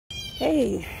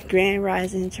Hey, Grand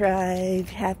Rising Tribe,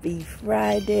 happy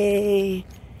Friday.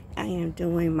 I am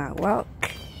doing my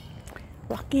walk.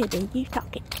 Walk in and you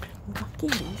talk it. Walk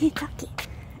in and you talk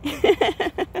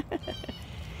it.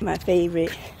 My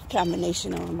favorite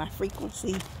combination on my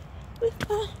frequency with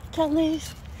my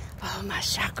colors. Oh, my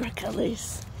chakra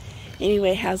colors.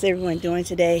 Anyway, how's everyone doing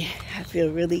today? I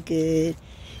feel really good.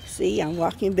 See, I'm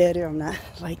walking better. I'm not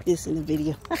like this in the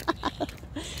video.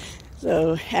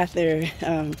 So after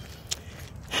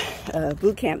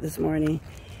boot camp this morning,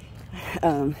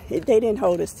 they didn't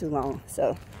hold us too long.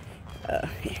 So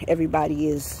everybody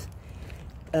is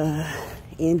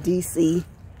in DC.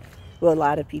 Well, a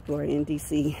lot of people are in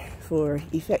DC for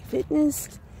Effect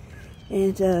Fitness.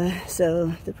 And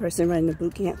so the person running the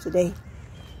boot camp today,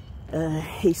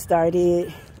 he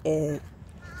started at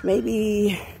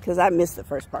maybe, because I missed the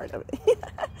first part of it.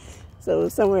 So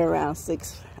somewhere around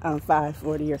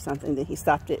 5:40 or something, then he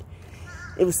stopped it.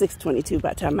 It was 6:22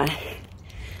 by the time I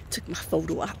took my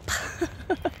photo op.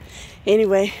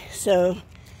 Anyway, so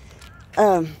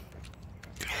I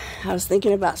was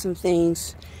thinking about some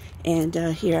things, and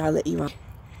here I'll let you on.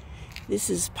 This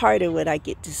is part of what I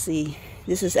get to see.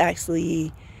 This is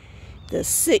actually the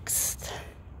 6th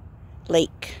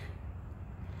lake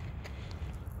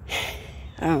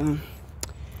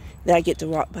that I get to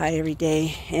walk by every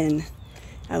day. And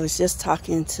I was just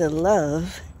talking to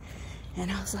Love, and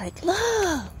I was like,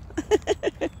 Love!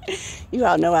 You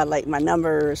all know I like my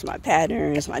numbers, my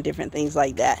patterns, my different things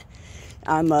like that.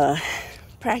 I'm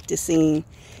practicing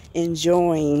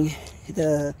enjoying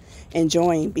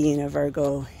being a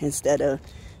Virgo instead of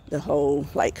the whole,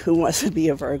 like, who wants to be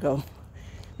a Virgo?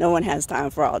 No one has time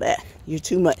for all that. You're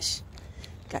too much.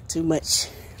 Got too much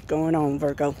going on,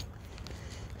 Virgo.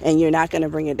 And you're not going to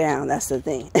bring it down. That's the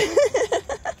thing.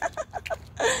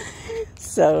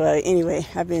 So anyway,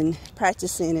 I've been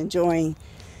practicing enjoying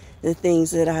the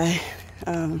things that I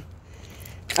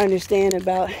understand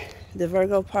about the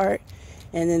Virgo part,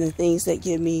 and then the things that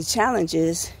give me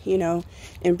challenges, you know,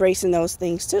 embracing those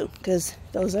things too, because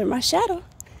those are my shadow.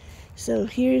 So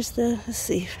here's let's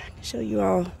see if I can show you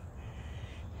all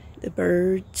the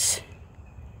birds.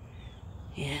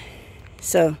 Yeah.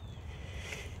 So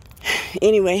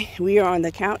anyway, we are on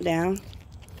the countdown.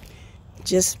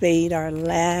 Just paid our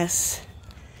last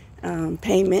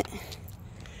payment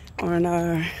on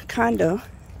our condo,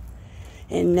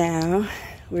 and now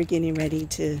we're getting ready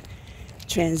to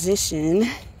transition.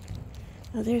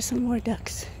 Oh, there's some more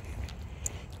ducks.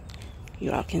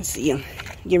 You all can see them.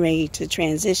 Getting ready to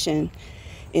transition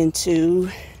into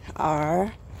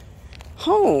our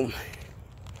home.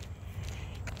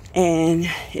 And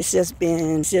it's just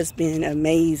been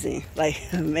amazing, like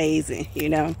amazing, you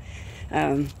know.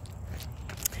 I'm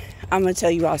gonna tell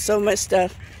you all so much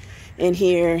stuff in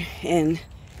here, and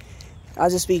I'll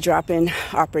just be dropping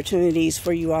opportunities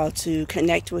for you all to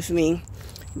connect with me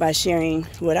by sharing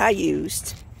what I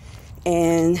used.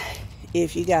 And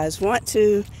if you guys want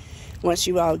to, once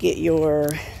you all get your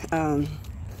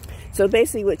so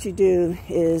basically what you do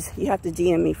is you have to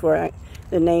DM me for it.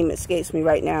 The name escapes me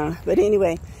right now, but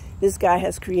anyway, this guy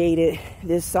has created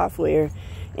this software,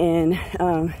 and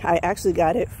I actually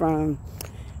got it from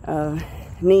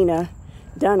Nina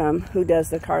Dunham, who does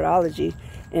the cardology,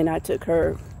 and I took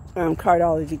her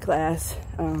cardology class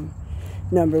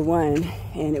 #1,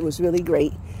 and it was really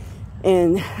great.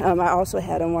 And I also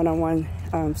had a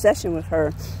one-on-one session with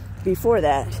her before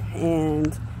that,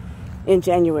 and in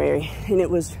January, and it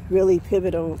was really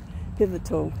pivotal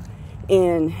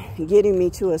in getting me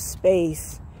to a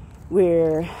space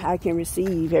where I can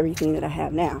receive everything that I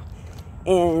have now.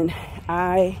 And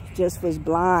I just was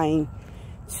blind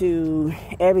to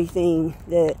everything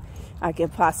that I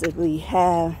could possibly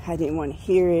have. I didn't want to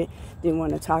hear it, didn't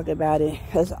want to talk about it,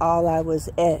 because all I was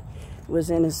at was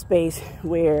in a space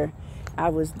where I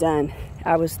was done.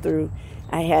 I was through.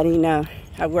 I had enough.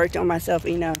 I worked on myself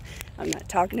enough. I'm not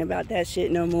talking about that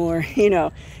shit no more. You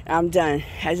know, I'm done.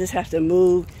 I just have to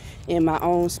move in my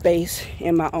own space,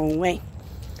 in my own way.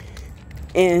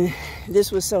 And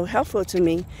this was so helpful to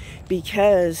me,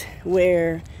 because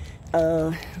where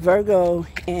Virgo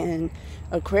and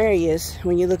Aquarius,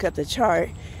 when you look at the chart,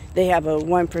 they have a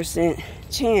 1%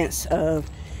 chance of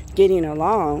getting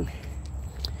along.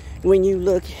 When you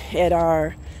look at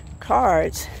our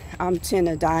cards, I'm 10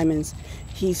 of diamonds,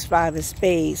 he's 5 of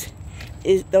spades.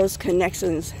 Those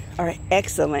connections are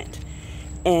excellent.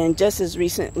 And just as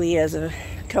recently as a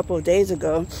couple of days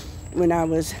ago, when I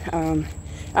was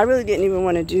I really didn't even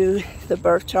want to do the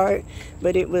birth chart,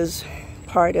 but it was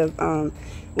part of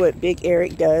what Big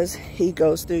Eric does. He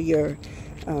goes through your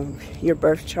your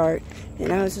birth chart.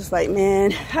 And I was just like,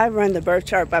 man, I run the birth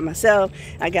chart by myself.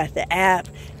 I got the app.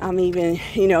 I'm even,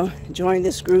 joined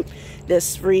this group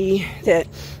that's free, that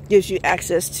gives you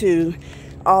access to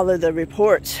all of the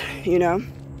reports.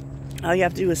 All you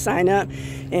have to do is sign up.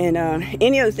 And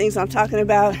any of the things I'm talking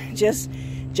about, just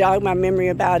jog my memory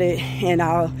about it, and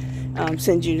I'll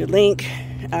send you the link.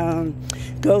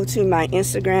 Go to my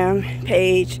Instagram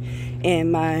page,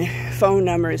 and my phone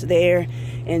number is there,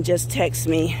 and just text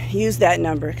me. Use that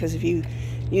number, because if you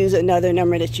use another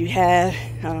number that you have,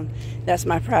 that's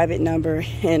my private number,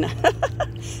 and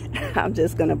I'm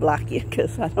just gonna block you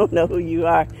because I don't know who you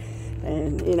are.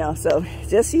 And so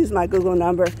just use my Google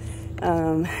number.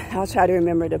 I'll try to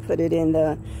remember to put it in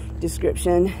the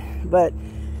description. But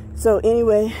so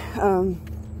anyway,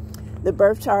 the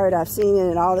birth chart, I've seen it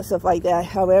and all the stuff like that.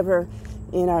 However,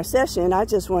 in our session, I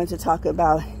just wanted to talk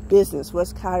about business.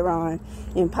 What's Chiron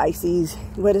in Pisces?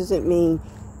 What does it mean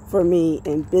for me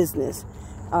in business?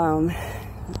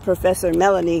 Professor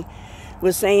Melanie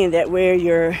was saying that where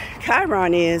your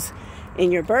Chiron is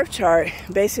in your birth chart,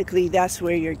 basically that's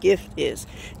where your gift is.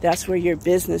 That's where your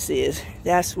business is.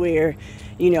 That's where,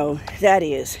 that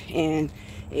is. And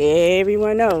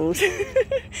everyone knows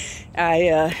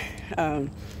I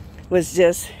was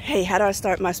just, hey, how do I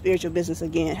start my spiritual business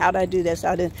again? How do I do this?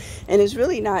 And it's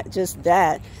really not just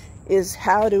that. Is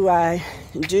how do I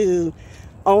do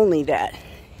only that?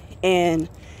 And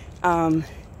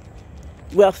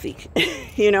wealthy,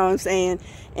 you know what I'm saying?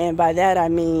 And by that I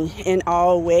mean in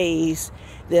all ways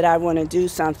that I want to do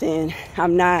something.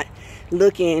 I'm not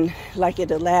looking like at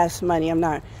the last money. I'm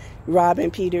not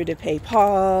robbing Peter to pay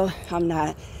Paul. I'm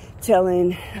not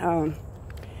telling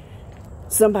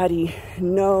somebody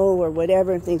no or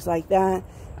whatever and things like that.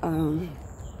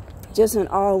 Just in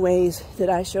all ways that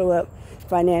I show up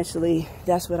financially,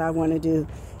 that's what I want to do,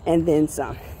 and then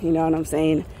some. You know what I'm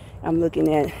saying? I'm looking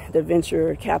at the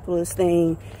venture capitalist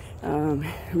thing,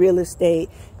 real estate,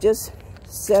 just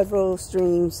several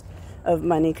streams of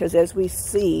money, because as we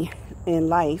see in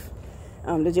life,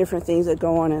 the different things that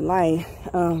go on in life,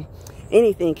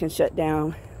 anything can shut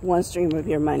down one stream of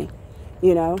your money,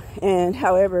 and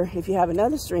however, if you have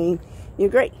another stream, you're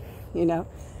great,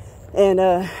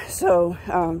 and so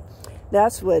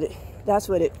that's what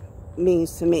it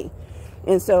means to me.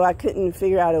 And so I couldn't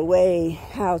figure out a way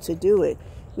how to do it.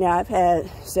 Now, I've had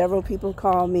several people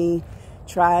call me.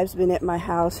 Tribe's been at my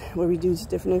house where we do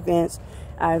different events.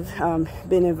 I've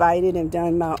been invited and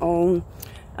done my own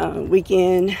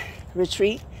weekend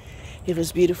retreat. It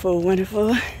was beautiful,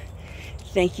 wonderful.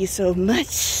 Thank you so much,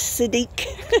 Sadiq.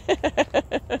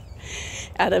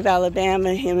 Out of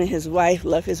Alabama, him and his wife,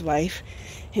 love his wife.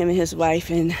 Him and his wife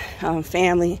and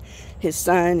family, his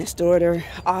son, his daughter,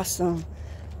 awesome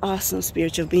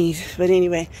spiritual beings. But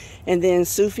anyway, and then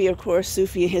Sufi, of course,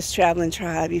 Sufi and his traveling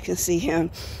tribe, you can see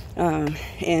him.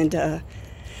 And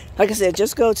like I said,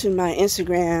 just go to my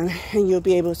Instagram and you'll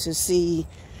be able to see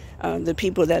the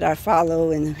people that I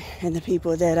follow and the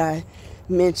people that I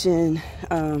mention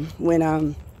when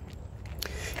I'm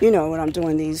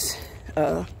doing these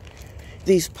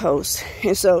posts.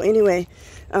 And so anyway,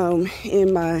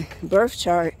 in my birth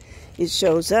chart, it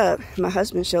shows up, my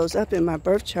husband shows up in my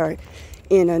birth chart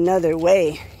in another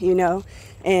way,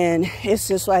 and it's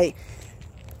just like,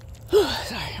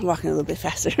 sorry, I'm walking a little bit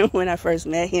faster. When I first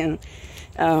met him,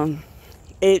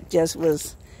 it just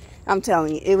was, I'm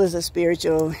telling you, it was a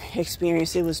spiritual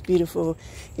experience. It was beautiful.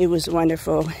 It was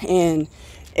wonderful. And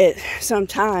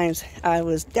sometimes I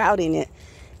was doubting it,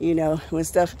 when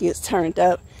stuff gets turned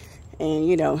up.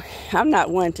 And, I'm not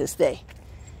one to stay.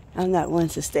 I'm not one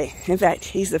to stay. In fact,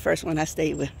 he's the first one I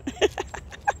stayed with.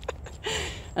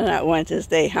 I'm not one to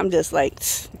stay. I'm just like,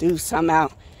 do some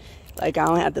out. Like, I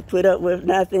don't have to put up with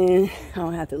nothing. I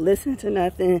don't have to listen to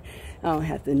nothing. I don't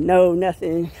have to know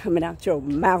nothing coming out your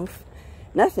mouth.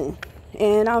 Nothing.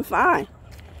 And I'm fine.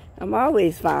 I'm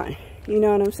always fine. You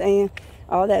know what I'm saying?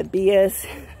 All that BS,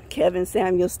 Kevin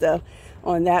Samuel stuff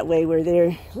on that way where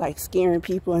they're like scaring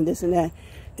people and this and that.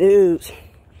 Dude,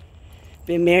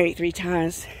 been married 3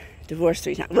 times, divorced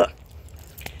 3 times. Look,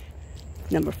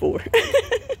 number 4.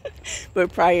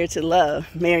 But prior to love,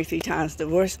 married 3 times,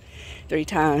 divorced 3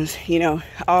 times, I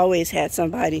always had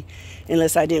somebody,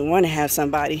 unless I didn't want to have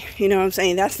somebody. You know what I'm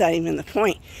saying? That's not even the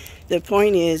point. The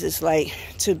point is, it's like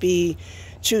to be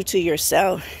true to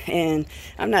yourself. And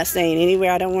I'm not staying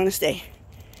anywhere I don't want to stay.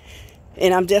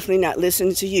 And I'm definitely not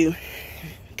listening to you.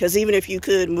 Because even if you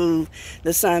could move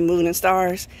the sun, moon, and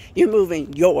stars, you're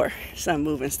moving your sun,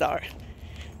 moon, and stars.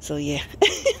 So, yeah.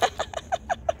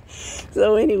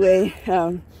 So, anyway,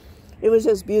 it was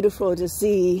just beautiful to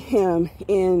see him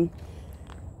in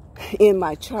in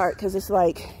my chart, because it's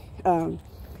like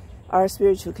our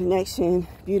spiritual connection,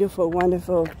 beautiful,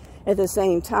 wonderful. At the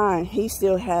same time, he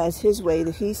still has his way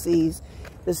that he sees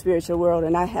the spiritual world,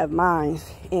 and I have mine,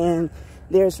 and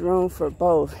there's room for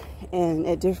both. And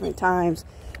at different times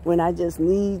when I just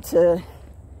need to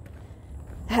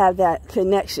have that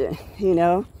connection, you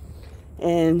know,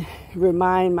 and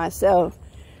remind myself,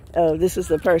 this is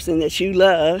the person that you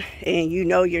love, and you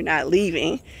know you're not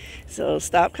leaving. So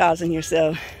stop causing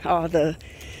yourself all the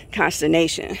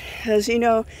consternation. Because, you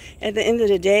know, at the end of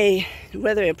the day,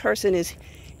 whether a person is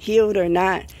healed or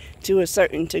not to a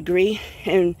certain degree,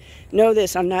 and know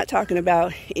this, I'm not talking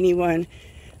about anyone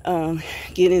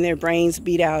getting their brains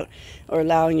beat out or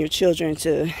allowing your children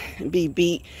to be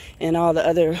beat and all the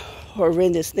other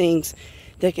horrendous things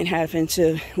that can happen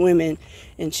to women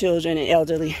and children and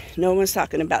elderly. No one's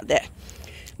talking about that.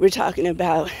 We're talking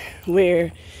about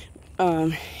where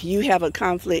you have a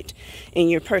conflict in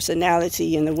your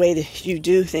personality and the way that you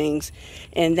do things,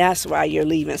 and that's why you're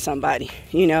leaving somebody,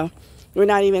 you know. We're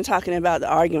not even talking about the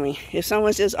arguing. If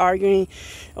someone's just arguing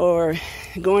or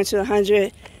going to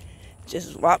 100,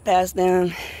 just walk past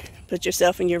them, put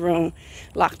yourself in your room,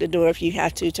 lock the door if you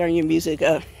have to, turn your music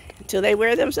up until they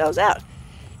wear themselves out.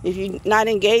 If you're not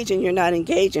engaging, you're not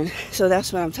engaging. So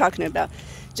that's what I'm talking about.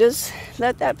 Just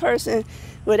let that person,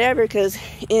 whatever, because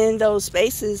in those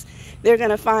spaces, they're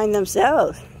going to find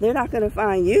themselves. They're not going to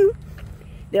find you.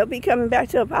 They'll be coming back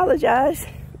to apologize.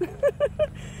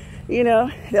 You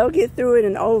know, they'll get through it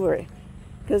and over it,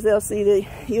 because they'll see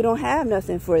that you don't have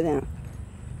nothing for them.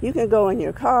 You can go in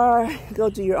your car, go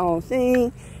do your own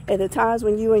thing. At the times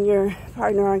when you and your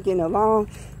partner aren't getting along,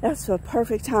 that's a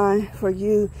perfect time for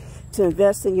you to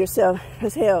invest in yourself.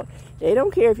 Because hell, they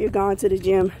don't care if you're going to the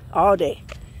gym all day.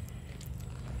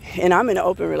 And I'm in an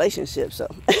open relationship, so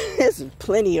there's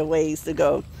plenty of ways to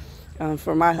go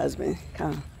for my husband,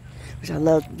 which I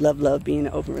love being in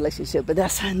an open relationship. But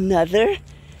that's another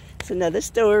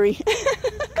story.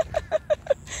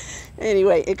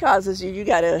 Anyway, it causes you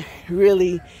got to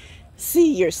really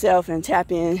see yourself and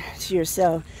tap into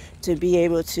yourself to be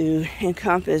able to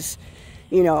encompass,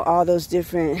 you know, all those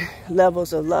different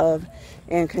levels of love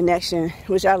and connection,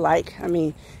 which I like. I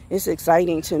mean, it's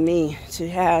exciting to me to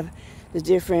have the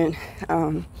different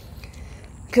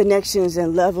connections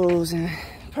and levels and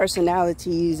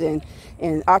personalities and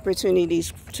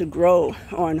opportunities to grow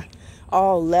on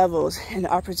all levels, and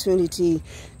the opportunity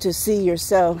to see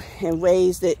yourself in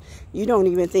ways that you don't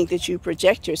even think that you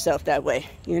project yourself that way.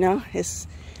 You know, it's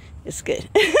good.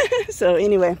 So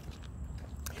anyway,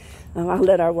 I'll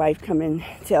let our wife come and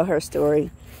tell her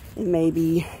story, and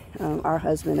maybe our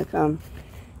husband will come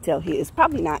tell his.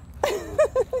 Probably not.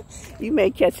 You may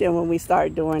catch him when we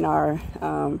start doing our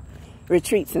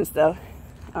retreats and stuff.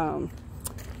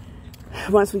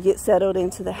 Once we get settled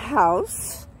into the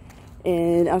house.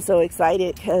 And I'm so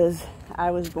excited because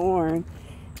I was born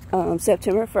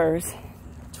September 1st,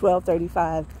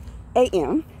 12:35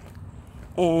 a.m.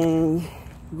 And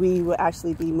we will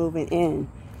actually be moving in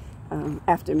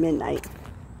after midnight.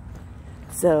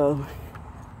 So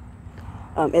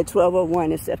at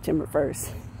 12:01 is September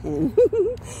 1st. And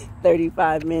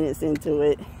 35 minutes into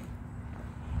it,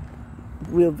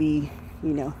 we'll be,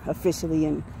 you know, officially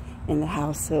in the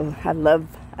house. So I love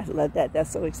that.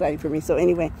 That's so exciting for me. So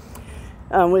anyway,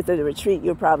 with the retreat,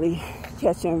 you'll probably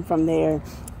catch him from there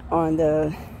on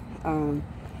the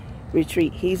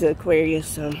retreat. He's an Aquarius,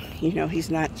 so, you know, he's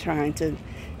not trying to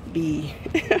be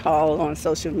all on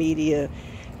social media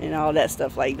and all that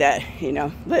stuff like that, you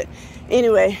know. But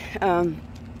anyway,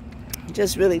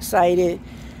 just really excited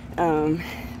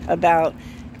about,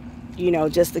 you know,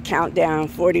 just the countdown,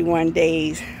 41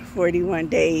 days,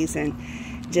 and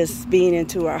just being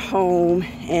into our home,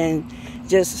 and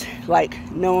just like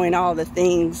knowing all the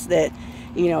things that,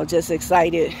 you know, just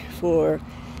excited for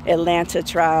Atlanta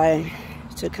tribe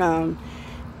to come,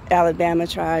 Alabama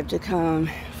tribe to come,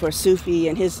 for Sufi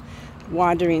and his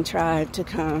wandering tribe to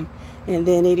come, and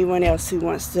then anyone else who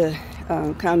wants to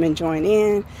come and join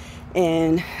in.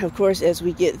 And of course, as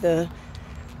we get the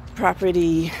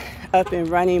property up and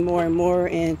running more and more,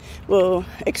 and we'll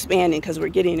expanding, because we're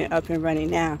getting it up and running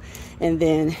now, and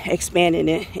then expanding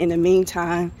it. In the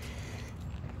meantime,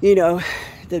 you know,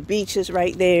 the beach is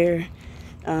right there.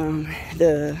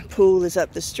 The pool is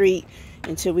up the street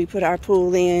until we put our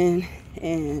pool in,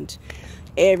 and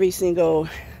every single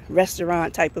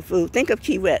restaurant type of food. Think of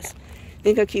Key West.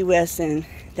 And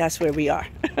that's where we are.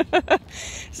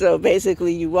 So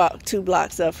basically, you walk 2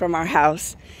 blocks up from our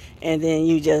house, and then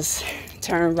you just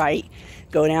turn right,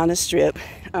 go down the strip.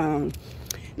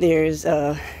 There's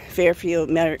Fairfield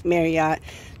Marriott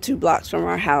 2 blocks from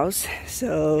our house.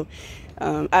 So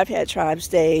I've had tribes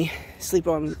sleep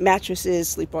on mattresses,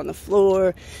 sleep on the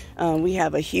floor. We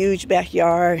have a huge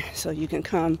backyard, so you can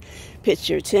come pitch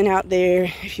your tent out there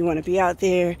if you want to be out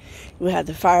there. We have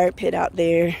the fire pit out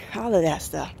there, all of that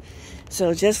stuff.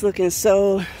 So just looking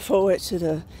so forward to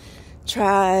the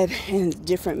tribe and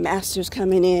different masters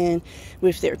coming in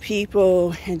with their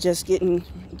people and just getting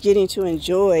to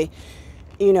enjoy,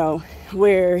 you know,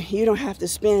 where you don't have to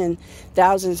spend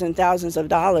thousands and thousands of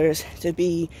dollars to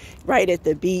be right at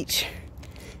the beach,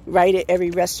 right at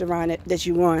every restaurant that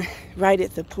you want, right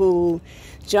at the pool,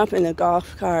 jump in the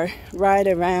golf cart, ride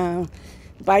around,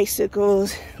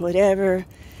 bicycles, whatever.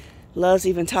 Loves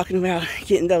even talking about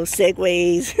getting those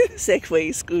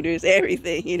Segways, scooters,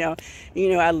 everything, you know.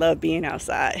 I love being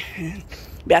outside.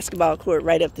 Basketball court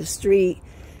right up the street,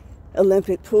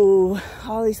 Olympic pool,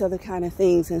 all these other kind of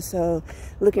things. And so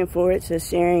looking forward to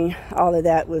sharing all of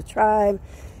that with tribe,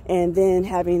 and then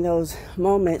having those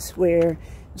moments where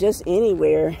just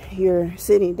anywhere you're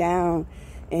sitting down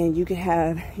and you can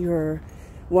have your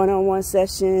one-on-one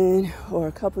session, or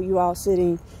a couple you all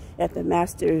sitting at the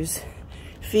master's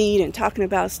feed and talking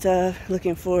about stuff.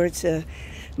 Looking forward to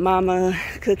mama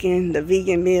cooking the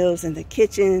vegan meals in the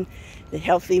kitchen, the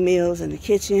healthy meals in the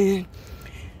kitchen,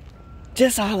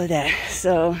 just all of that.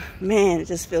 So man, it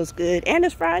just feels good, and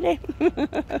it's Friday.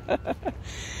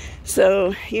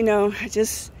 So, you know,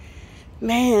 just,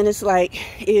 man, it's like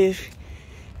if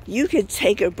you could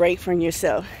take a break from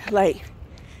yourself. Like,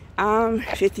 I'm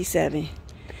 57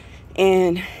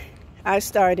 and I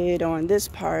started on this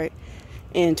part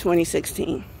in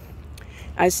 2016.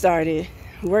 I started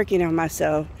working on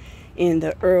myself in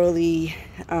the early,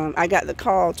 I got the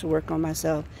call to work on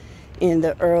myself in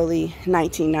the early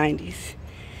 1990s.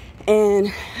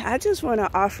 And I just want to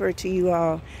offer to you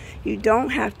all, you don't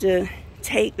have to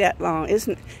take that long.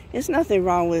 It's nothing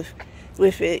wrong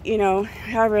with it, you know,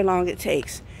 however long it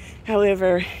takes.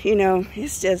 However, you know,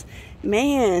 it's just,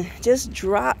 man, just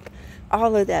drop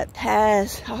all of that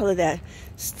past, all of that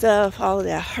stuff, all of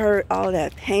that hurt, all of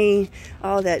that pain,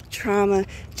 all that trauma.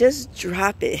 Just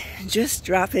drop it. Just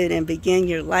drop it and begin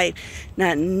your life.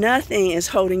 Not nothing is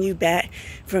holding you back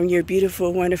from your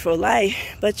beautiful, wonderful life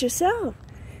but yourself.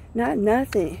 Not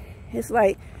nothing. It's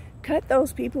like, cut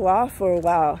those people off for a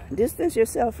while. Distance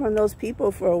yourself from those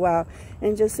people for a while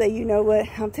and just say, you know what,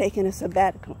 I'm taking a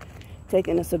sabbatical.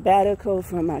 Taking a sabbatical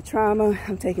from my trauma.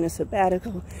 I'm taking a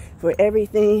sabbatical for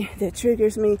everything that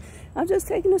triggers me. I'm just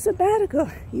taking a sabbatical.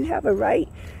 You have a right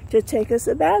to take a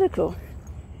sabbatical.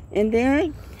 And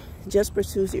then just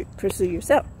pursue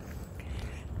yourself.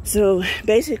 So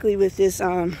basically with this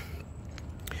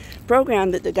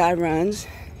program that the guy runs,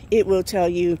 it will tell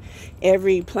you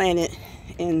every planet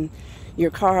in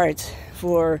your cards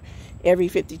for every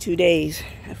 52 days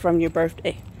from your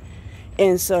birthday.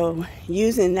 And so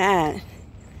using that,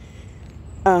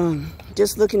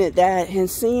 just looking at that and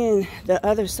seeing the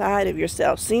other side of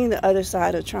yourself, seeing the other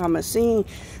side of trauma, seeing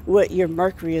what your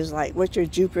Mercury is like, what your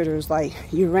Jupiter is like,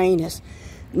 Uranus,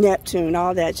 Neptune,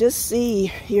 all that. Just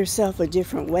see yourself a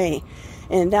different way.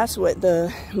 And that's what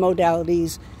the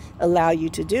modalities allow you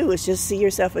to do, is just see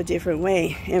yourself a different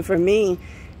way. And for me,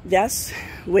 that's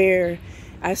where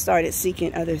I started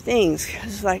seeking other things.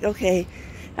 It's like, okay,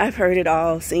 I've heard it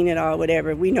all, seen it all,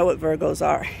 whatever. We know what Virgos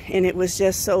are. And it was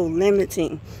just so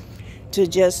limiting to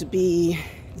just be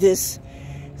this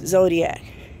zodiac,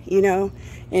 you know?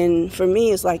 And for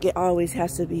me, it's like it always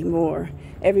has to be more.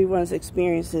 Everyone's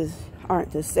experiences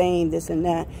aren't the same, this and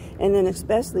that. And then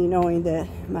especially knowing that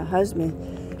my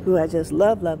husband, who I just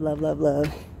love, I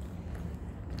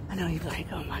know you're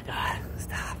like, oh my God,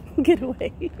 stop, get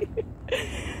away.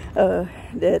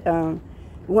 That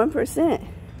 1%,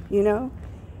 you know?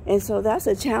 And so that's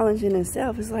a challenge in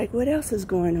itself. It's like, what else is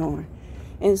going on?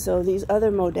 And so these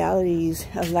other modalities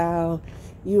allow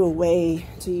you a way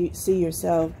to see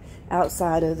yourself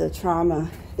outside of the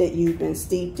trauma that you've been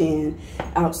steeped in,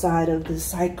 outside of the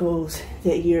cycles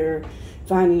that you're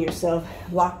finding yourself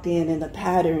locked in the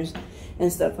patterns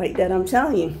and stuff like that. I'm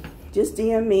telling you, just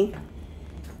DM me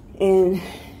and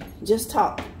just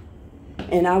talk,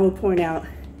 and I will point out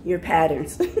your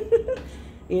patterns.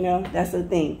 You know, that's the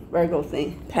thing, Virgo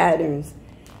thing, patterns,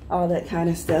 all that kind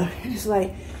of stuff. And it's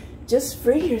like, just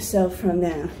free yourself from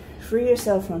them. Free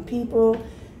yourself from people,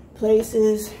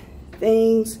 places,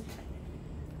 things,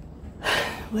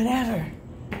 whatever.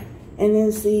 And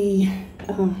then see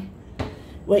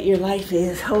what your life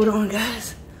is. Hold on,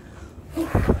 guys.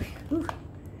 I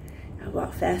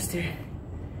walk faster.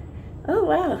 Oh,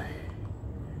 wow.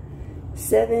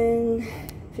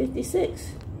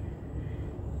 7:56.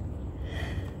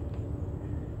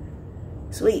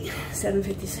 Sweet,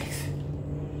 7:56.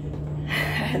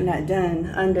 have not done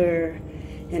under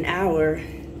an hour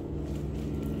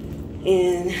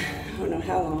in I don't know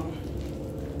how long.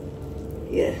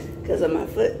 Yeah, because of my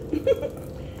foot.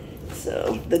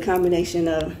 So the combination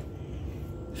of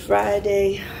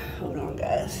Friday, hold on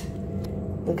guys,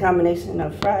 the combination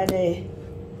of Friday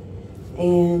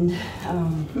and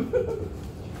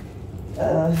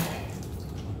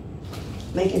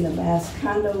making the last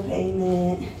condo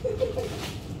payment.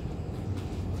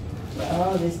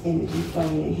 All this energy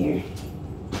flowing in here.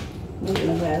 Making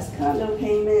the last condo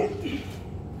payment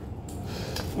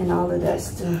and all of that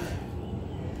stuff.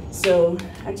 So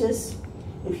I just,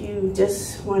 if you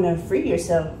just want to free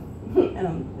yourself,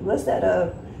 what's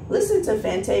that? Listen to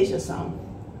Fantasia song.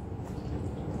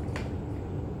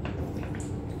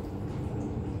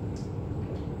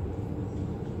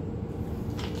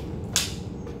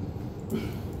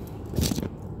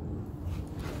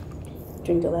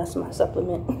 Drink the last of my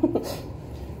supplement.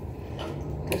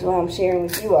 That's what I'm sharing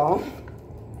with you all.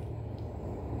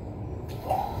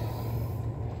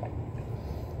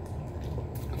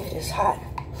 It is hot.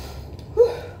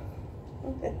 Whew.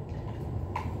 Okay.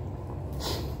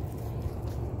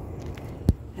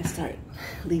 I start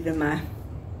leaving my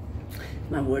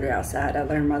water outside. I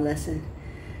learned my lesson.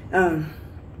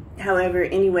 However,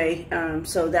 anyway,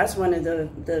 so that's one of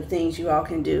the things you all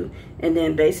can do. And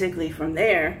then basically from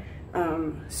there,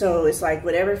 so it's like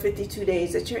whatever 52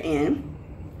 days that you're in,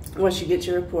 once you get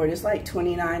your report, it's like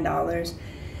 $29.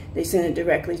 They send it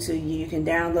directly to you. You can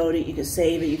download it, you can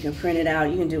save it, you can print it out,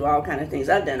 you can do all kind of things.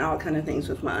 I've done all kind of things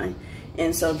with mine.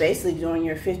 And so basically during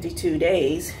your 52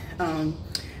 days,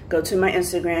 go to my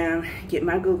Instagram, get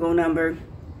my Google number,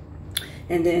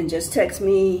 and then just text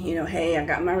me, you know, hey, I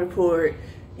got my report,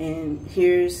 and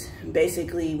here's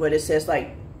basically what it says.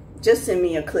 Like, just send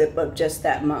me a clip of just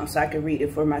that month so I can read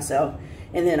it for myself,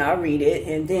 and then I'll read it.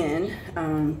 And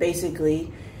then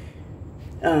basically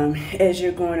as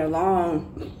you're going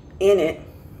along in it,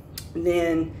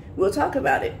 then we'll talk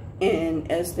about it.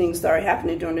 And as things start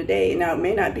happening during the day, now it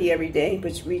may not be every day,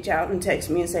 but you reach out and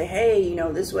text me and say, hey, you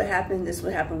know, this is what happened, this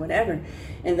would happen, whatever.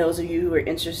 And those of you who are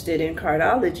interested in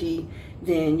cardology,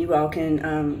 then you all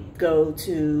can go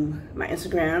to my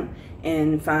Instagram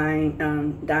and find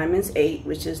Diamonds 8,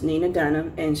 which is Nina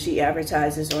Dunham, and she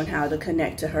advertises on how to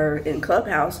connect to her in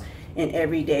Clubhouse. And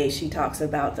every day she talks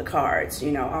about the cards,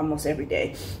 you know, almost every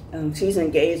day. She's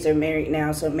engaged, they're married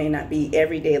now, so it may not be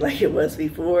every day like it was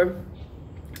before.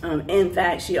 In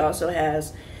fact, she also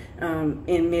has,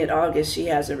 in mid-August, she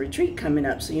has a retreat coming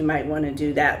up, so you might want to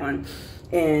do that one.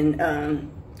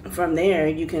 And from there,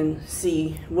 you can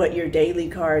see what your daily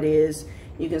card is.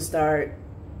 You can start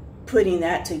putting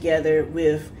that together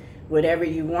with whatever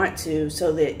you want to,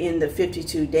 so that in the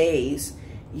 52 days,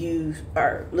 you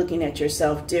are looking at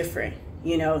yourself different.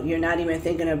 You know, you're not even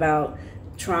thinking about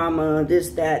trauma,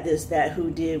 this, that,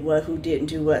 who did what, who didn't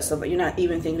do what, stuff. You're not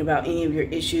even thinking about any of your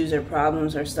issues or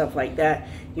problems or stuff like that.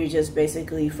 You're just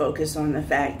basically focused on the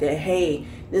fact that, hey,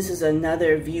 this is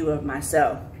another view of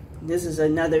myself. This is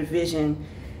another vision.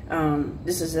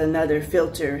 This is another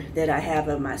filter that I have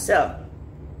of myself.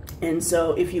 And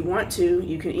so if you want to,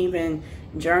 you can even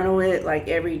journal it, like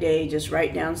every day, just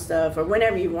write down stuff or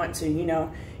whenever you want to, you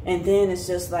know. And then it's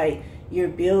just like you're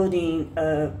building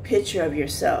a picture of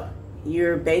yourself.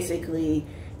 You're basically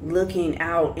looking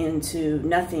out into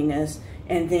nothingness,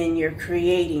 and then you're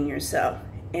creating yourself.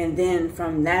 And then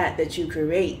from that you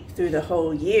create through the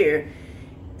whole year,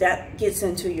 that gets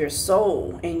into your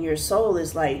soul, and your soul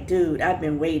is like, dude, I've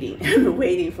been waiting. I've been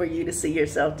waiting for you to see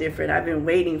yourself different. I've been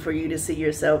waiting for you to see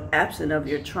yourself absent of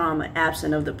your trauma,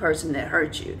 absent of the person that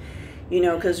hurt you. You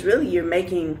know, because really you're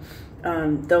making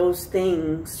those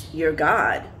things your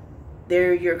God.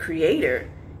 They're your creator.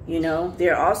 You know,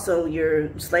 they're also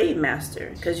your slave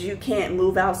master, because you can't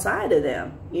move outside of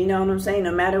them. You know what I'm saying?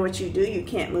 No matter what you do, you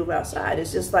can't move outside.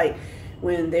 It's just like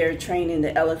when they're training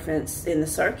the elephants in the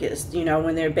circus. You know,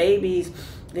 when they're babies,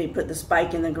 they put the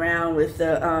spike in the ground with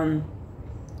the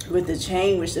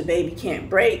chain, which the baby can't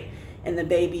break, and the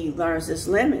baby learns its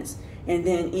limits. And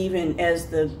then even as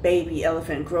the baby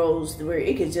elephant grows where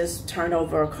it could just turn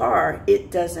over a car,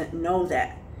 it doesn't know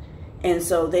that. And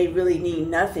so they really need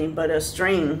nothing but a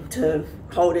string to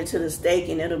hold it to the stake,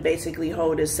 and it'll basically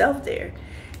hold itself there.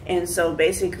 And so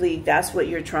basically that's what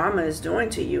your trauma is doing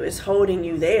to you. It's holding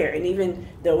you there. And even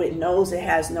though it knows it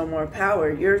has no more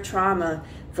power, your trauma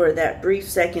for that brief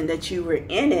second that you were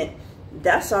in it,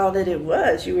 that's all that it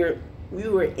was. You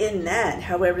were in that.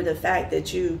 However, the fact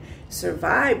that you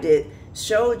survived it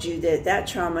showed you that that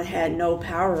trauma had no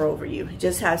power over you. It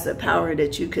just has the power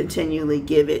that you continually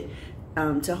give it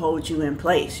to hold you in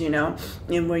place, you know.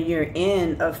 And when you're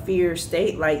in a fear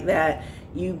state like that,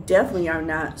 you definitely are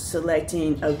not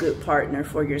selecting a good partner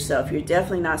for yourself. You're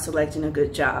definitely not selecting a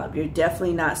good job. You're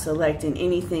definitely not selecting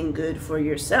anything good for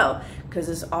yourself, because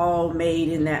it's all made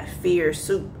in that fear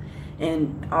soup.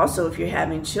 And also, if you're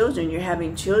having children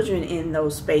in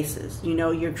those spaces. You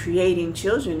know, you're creating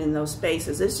children in those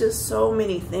spaces. It's just so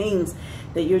many things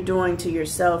that you're doing to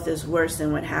yourself that's worse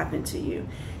than what happened to you.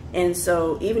 And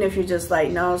so even if you're just like,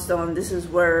 no, Stone, this is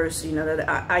worse, you know, that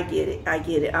I get it. I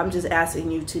get it. I'm just asking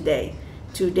you today.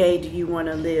 Today, do you want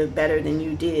to live better than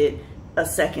you did a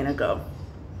second ago,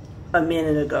 a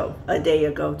minute ago, a day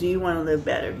ago? Do you want to live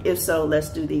better? If so, let's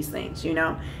do these things, you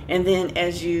know? And then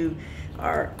as you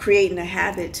are creating a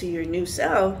habit to your new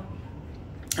self,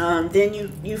 then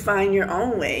you find your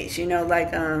own ways, you know,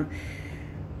 like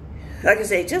I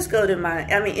say, just go to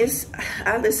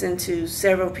I listen to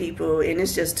several people, and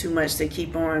it's just too much to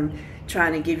keep on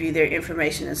trying to give you their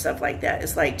information and stuff like that.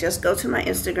 It's like, just go to my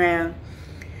Instagram.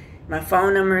 My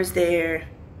phone number is there.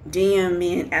 DM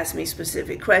me and ask me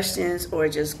specific questions, or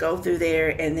just go through there,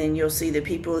 and then you'll see the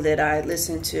people that I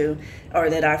listen to or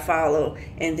that I follow.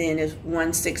 And then if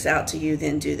one sticks out to you,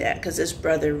 then do that. Because it's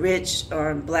Brother Rich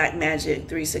on Black Magic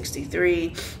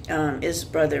 363. It's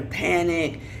Brother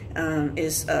Panic.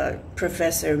 It's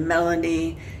Professor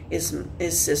Melanie. It's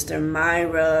Sister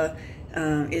Myra.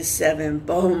 It's Seven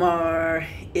Bomar.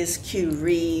 It's Q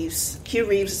Reeves. Q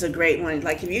Reeves is a great one.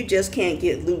 Like, if you just can't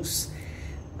get loose,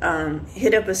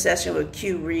 hit up a session with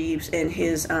Q Reeves and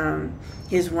his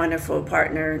wonderful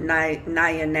partner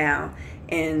Naya Now,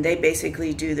 and they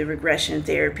basically do the regression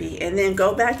therapy. And then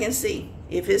go back and see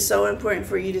if it's so important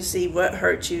for you to see what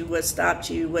hurt you, what stopped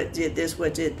you, what did this,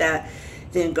 what did that.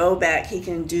 Then go back. He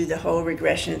can do the whole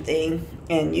regression thing,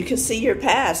 and you can see your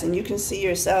past, and you can see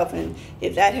yourself. And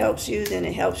if that helps you, then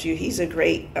it helps you. He's a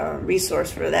great resource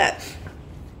for that.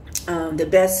 The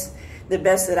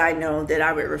best that I know that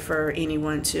I would refer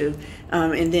anyone to.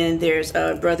 And then there's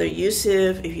Brother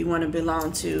Yusuf, if you want to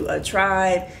belong to a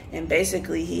tribe. And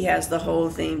basically, he has the whole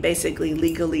thing basically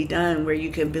legally done where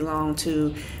you can belong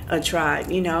to a tribe,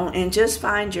 you know, and just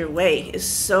find your way. It's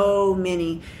so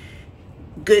many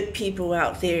good people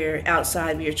out there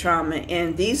outside of your trauma,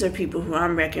 and these are people who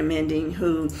I'm recommending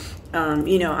who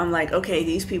you know, I'm like, okay,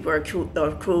 these people are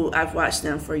cool. I've watched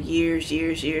them for years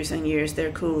and years.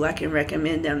 They're cool. I can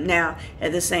recommend them. Now,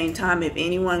 at the same time, if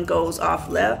anyone goes off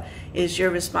left, it's your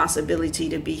responsibility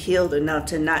to be healed enough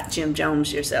to not Jim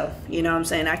Jones yourself. You know what I'm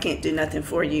saying? I can't do nothing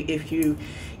for you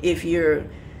if you're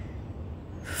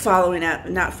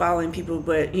not following people,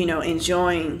 but, you know,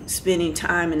 enjoying spending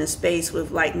time in a space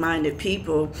with like-minded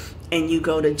people, and you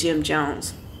go to Jim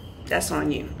Jones. That's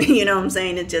on you. You know what I'm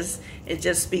saying? It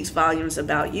just speaks volumes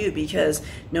about you, because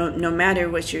no matter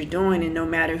what you're doing and no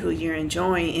matter who you're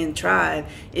enjoying in tribe,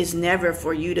 it's never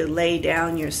for you to lay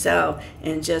down yourself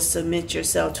and just submit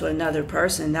yourself to another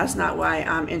person. That's not why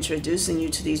I'm introducing you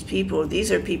to these people.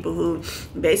 These are people who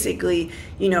basically,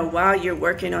 you know, while you're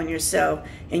working on yourself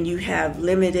and you have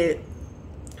limited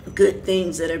good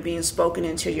things that are being spoken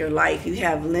into your life, you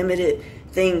have limited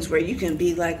things where you can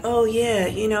be like, oh yeah,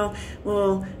 you know,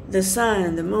 well, the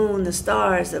sun, the moon, the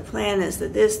stars, the planets, the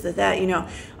this, the that, you know,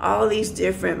 all these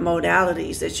different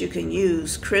modalities that you can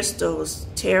use, crystals,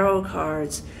 tarot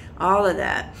cards, all of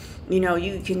that. You know,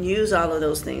 you can use all of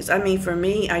those things. I mean, for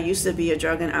me, I used to be a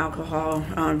drug and alcohol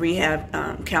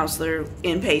rehab counselor,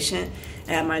 inpatient.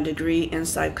 I have my degree in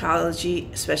psychology,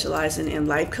 specializing in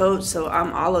life coach. So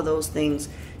I'm all of those things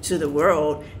to the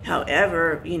world.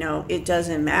 However, you know, it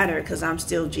doesn't matter, because I'm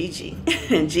still Gigi,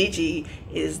 and Gigi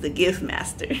is the gift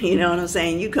master. You know what I'm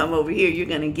saying? You come over here, you're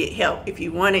going to get help. If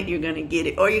you want it, you're going to get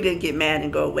it, or you're going to get mad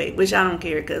and go away, which I don't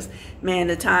care, because, man,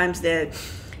 the times that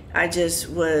I just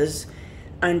was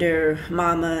under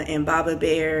Mama and Baba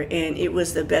Bear, and it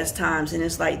was the best times, and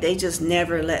it's like they just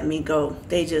never let me go.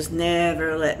 They just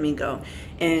never let me go.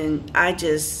 And I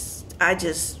just,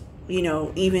 you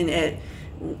know, even at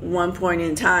one point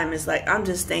in time, it's like, I'm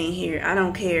just staying here. I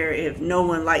don't care if no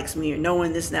one likes me or no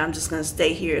one this and that. I'm just going to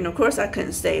stay here. And of course, I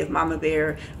couldn't stay if Mama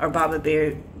Bear or Baba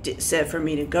Bear said for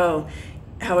me to go.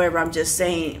 However, I'm just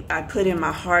saying, I put in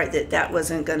my heart that that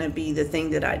wasn't going to be the thing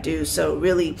that I do. So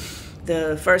really,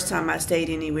 the first time I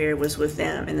stayed anywhere was with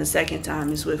them, and the second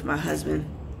time is with my husband.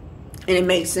 And it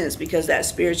makes sense, because that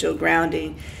spiritual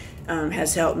grounding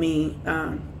has helped me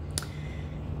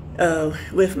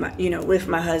with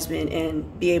my husband,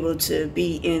 and be able to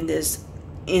be in this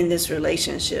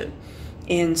relationship.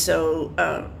 And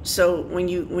so so when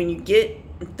you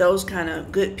get those kind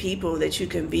of good people that you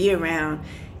can be around,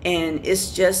 and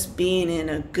it's just being in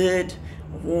a good,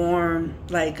 warm,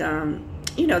 like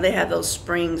you know, they have those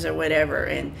springs or whatever,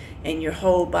 and your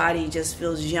whole body just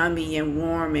feels yummy and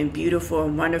warm and beautiful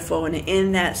and wonderful. And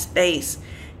in that space,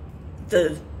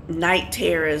 the night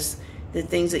terrors, the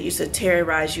things that used to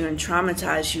terrorize you and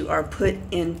traumatize you, are put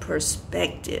in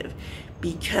perspective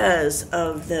because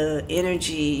of the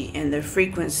energy and the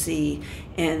frequency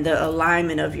and the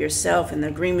alignment of yourself and the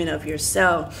agreement of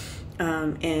yourself,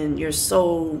 and your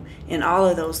soul, and all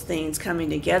of those things coming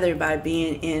together by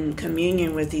being in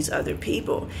communion with these other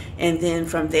people. And then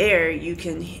from there, you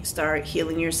can start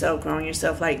healing yourself, growing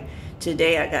yourself. Like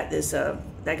today, I got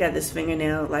this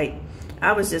fingernail. Like,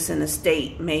 I was just in a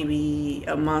state maybe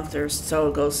a month or so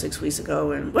ago, 6 weeks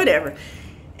ago, and whatever.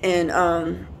 And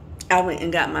I went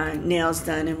and got my nails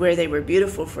done, and where they were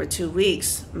beautiful for 2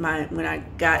 weeks, when I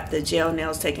got the gel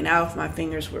nails taken off, my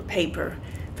fingernails were paper.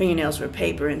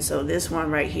 And so this one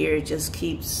right here just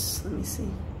keeps, let me see,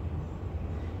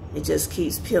 it just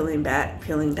keeps peeling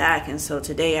back. And so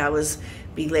today I was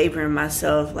belaboring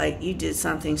myself, like, you did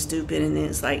something stupid. And then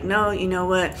it's like, no, you know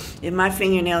what, if my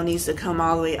fingernail needs to come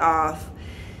all the way off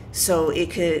so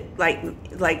it could, like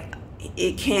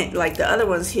it can't, like the other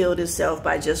one's healed itself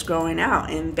by just growing out.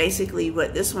 And basically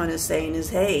what this one is saying is,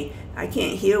 hey, I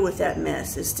can't heal with that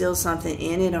mess. There's still something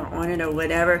in it or on it or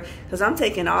whatever, because I'm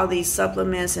taking all these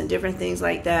supplements and different things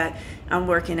like that. I'm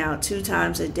working out 2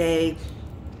 times a day.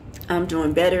 I'm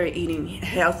doing better at eating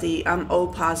healthy. I'm O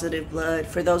positive blood.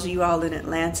 For those of you all in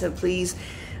Atlanta, please,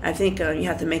 I think you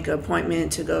have to make an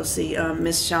appointment to go see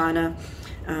Miss Shauna.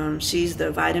 She's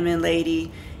the vitamin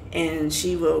lady, and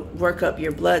she will work up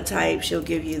your blood type. She'll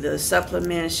give you the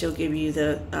supplements. She'll give you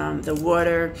the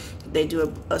water. They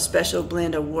do a special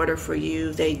blend of water for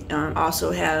you. They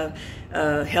also have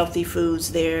healthy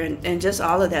foods there, and just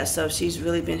all of that stuff. She's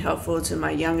really been helpful to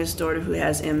my youngest daughter who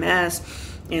has MS,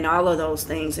 and all of those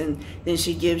things. And then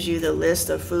she gives you the list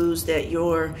of foods that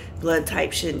your blood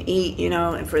type shouldn't eat, you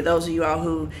know. And for those of you all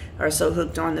who are so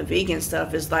hooked on the vegan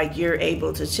stuff, it's like you're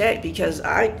able to check, because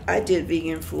I did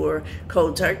vegan for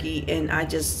cold turkey, and I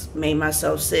just made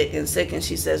myself sick. And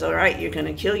she says, all right, you're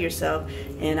gonna kill yourself.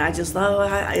 And I just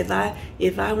thought,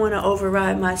 if I want to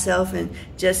override myself and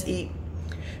just eat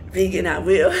vegan, I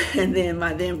will. And then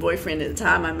my then boyfriend at the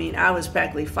time, I mean, I was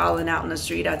practically falling out in the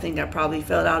street. I think I probably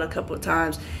fell out a couple of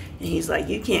times, and he's like,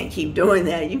 you can't keep doing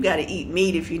that. You got to eat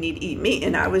meat if you need to eat meat.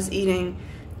 And I was eating,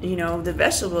 you know, the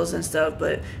vegetables and stuff,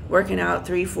 but working out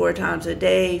 3-4 times a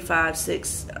day, 5,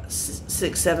 6,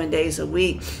 7 days a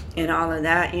week, and all of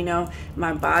that, you know,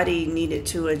 my body needed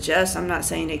to adjust. I'm not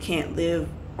saying it can't live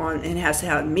on and has to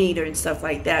have meat or and stuff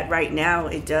like that. Right now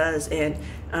it does, and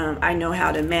I know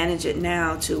how to manage it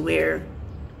now to where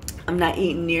I'm not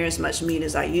eating near as much meat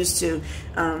as I used to.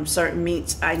 Certain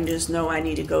meats, I just know I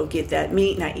need to go get that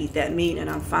meat, and I eat that meat, and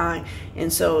I'm fine.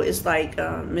 And so it's like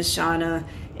Miss Shauna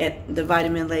at the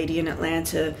Vitamin Lady in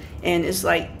Atlanta, and it's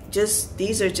like, just,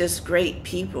 these are just great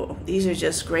people. These are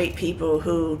just great people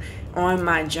who on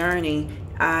my journey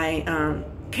I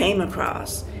came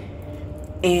across,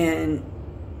 and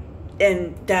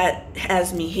that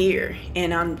has me here.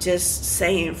 And I'm just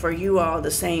saying, for you all,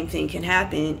 the same thing can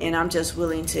happen, and I'm just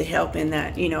willing to help in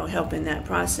that, you know, help in that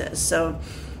process. So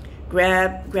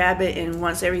grab it, and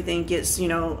once everything gets, you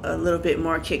know, a little bit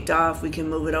more kicked off, we can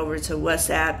move it over to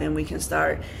WhatsApp, and we can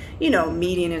start, you know,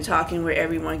 meeting and talking where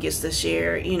everyone gets to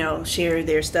share, you know, share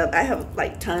their stuff. I have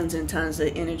like tons and tons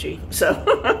of energy, so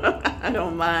I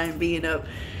don't mind being up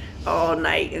all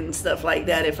night and stuff like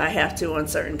that if I have to on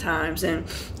certain times. And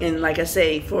like I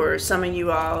say, for some of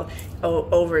you all,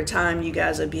 over time, you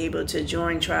guys will be able to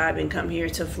join Tribe and come here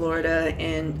to Florida,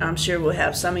 and I'm sure we'll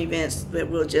have some events that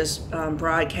we'll just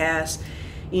broadcast,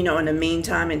 you know, in the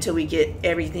meantime, until we get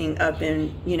everything up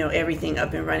and, you know, everything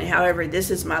up and running. However,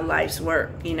 this is my life's work,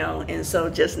 you know, and so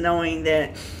just knowing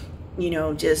that, you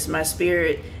know, just my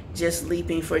spirit just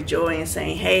leaping for joy and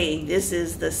saying, hey, this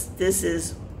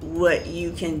is what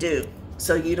you can do.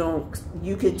 So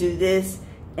you could do this,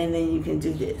 and then you can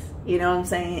do this, you know what I'm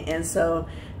saying? And so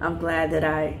I'm glad that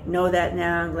I know that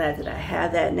now. I'm glad that I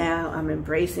have that now. I'm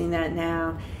embracing that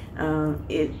now.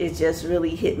 It just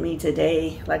really hit me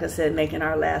today, like I said, making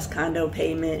our last condo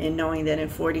payment, and knowing that in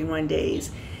 41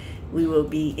 days we will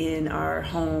be in our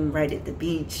home right at the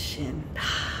beach. And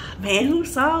man, who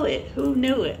saw it? Who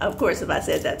knew it? Of course, if I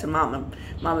said that to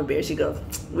Mama Bear, she goes,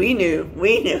 we knew,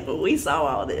 we saw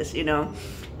all this, you know.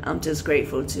 I'm just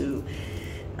grateful to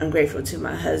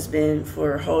my husband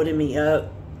for holding me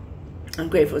up. I'm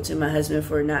grateful to my husband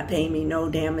for not paying me no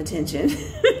damn attention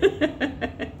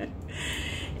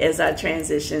as I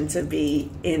transition to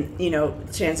be in, you know,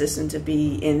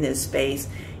 in this space.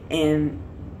 And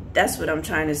that's what I'm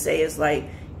trying to say, is like,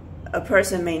 a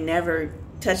person may never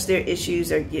touch their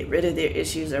issues or get rid of their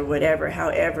issues or whatever.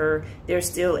 However, they're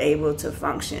still able to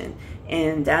function.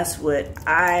 And that's what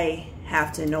I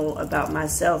have to know about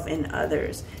myself and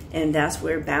others. And that's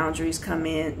where boundaries come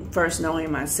in. First,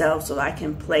 knowing myself so I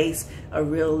can place a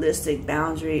realistic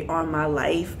boundary on my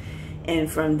life.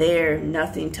 And from there,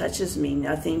 nothing touches me,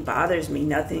 nothing bothers me,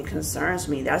 nothing concerns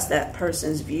me. That's that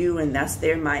person's view, and that's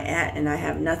their my at, and I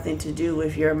have nothing to do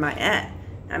with your my at.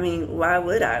 I mean, why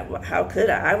would I? How could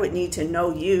I? I would need to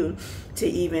know you to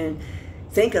even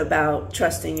think about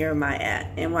trusting your my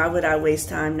at. And why would I waste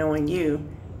time knowing you?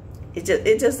 It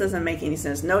just doesn't make any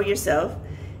sense. Know yourself.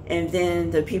 And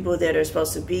then the people that are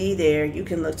supposed to be there, you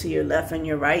can look to your left and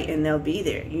your right and they'll be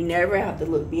there. You never have to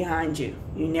look behind you.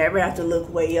 You never have to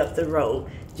look way up the road.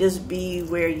 Just be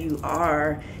where you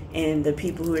are, and the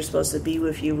people who are supposed to be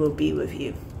with you will be with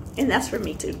you. And that's for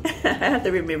me too. I have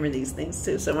to remember these things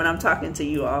too. So when I'm talking to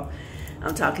you all,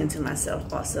 I'm talking to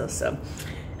myself also. So,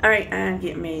 all right, I'm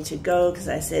getting ready to go because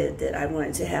I said that I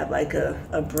wanted to have like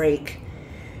a break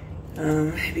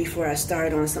before I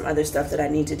start on some other stuff that I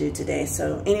need to do today.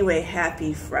 So anyway,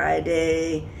 happy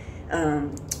Friday.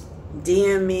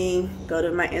 DM me, go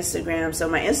to my Instagram. So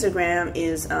my Instagram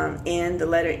is N, the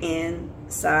letter N,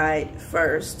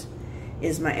 Nsidefirst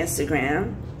is my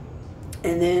Instagram.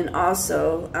 And then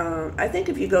also, I think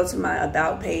if you go to my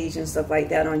about page and stuff like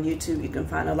that on YouTube, you can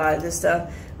find a lot of this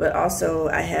stuff. But also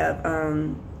I have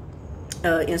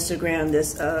Instagram,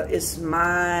 this is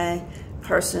my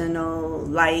personal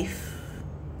life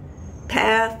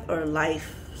path or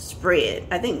life spread.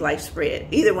 I think life spread,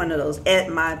 either one of those,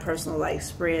 at my personal life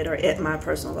spread or at my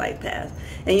personal life path.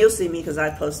 And you'll see me because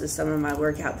I posted some of my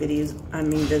workout videos. I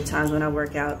mean, the times when I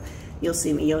work out, you'll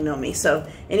see me, you'll know me. So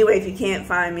anyway, if you can't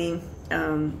find me,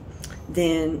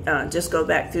 then just go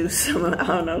back through some of, I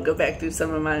don't know, go back through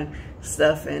some of my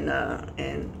stuff, and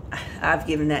I've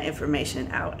given that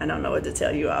information out. I don't know what to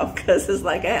tell you all because it's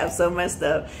like I have so much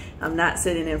stuff. I'm not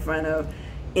sitting in front of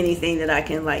anything that I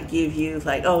can like give you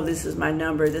like, oh, this is my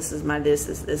number, this is my this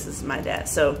is my that.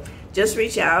 So just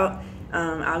reach out.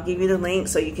 I'll give you the link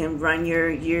so you can run your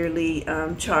yearly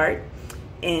chart.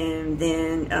 And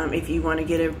then if you want to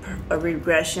get a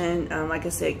regression, like I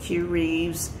said, Q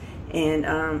Reeves.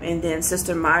 And then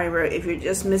Sister Myra, if you're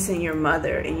just missing your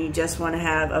mother and you just want to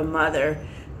have a mother,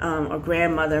 or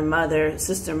grandmother, mother,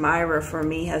 Sister Myra for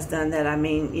me has done that. I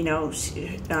mean, you know,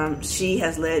 she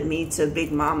has led me to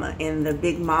Big Mama, and the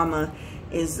Big Mama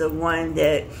is the one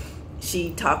that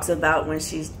she talks about when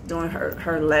she's doing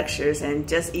her lectures. And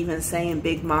just even saying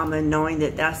Big Mama, knowing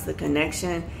that that's the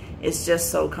connection, it's just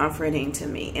so comforting to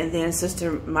me. And then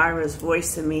Sister Myra's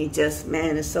voice to me just,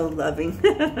 man, is so loving.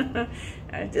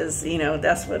 I just, you know,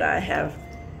 that's what I have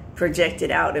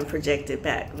projected out and projected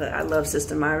back. But I love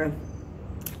Sister Myra,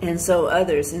 and so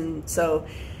others. And so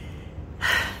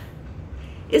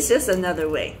it's just another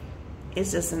way.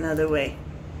 It's just another way.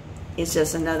 It's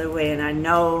just another way. And I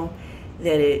know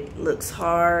that it looks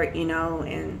hard, you know,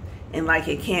 and like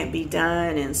it can't be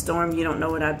done. And Storm, you don't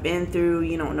know what I've been through.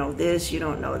 You don't know this, you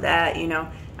don't know that, you know.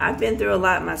 I've been through a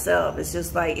lot myself. It's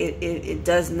just like it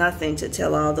does nothing to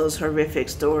tell all those horrific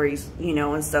stories, you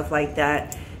know, and stuff like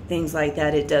that, things like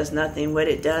that. It does nothing. What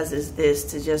it does is this,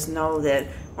 to just know that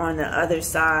on the other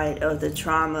side of the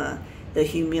trauma, the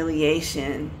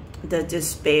humiliation, the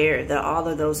despair, all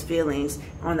of those feelings,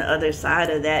 on the other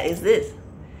side of that is this.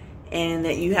 And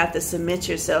that you have to submit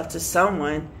yourself to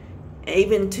someone,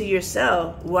 even to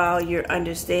yourself, while you're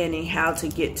understanding how to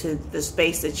get to the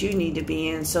space that you need to be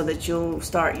in so that you'll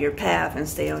start your path and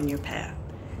stay on your path.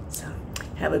 So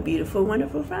have a beautiful,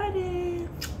 wonderful Friday.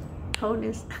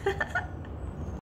 Wholeness.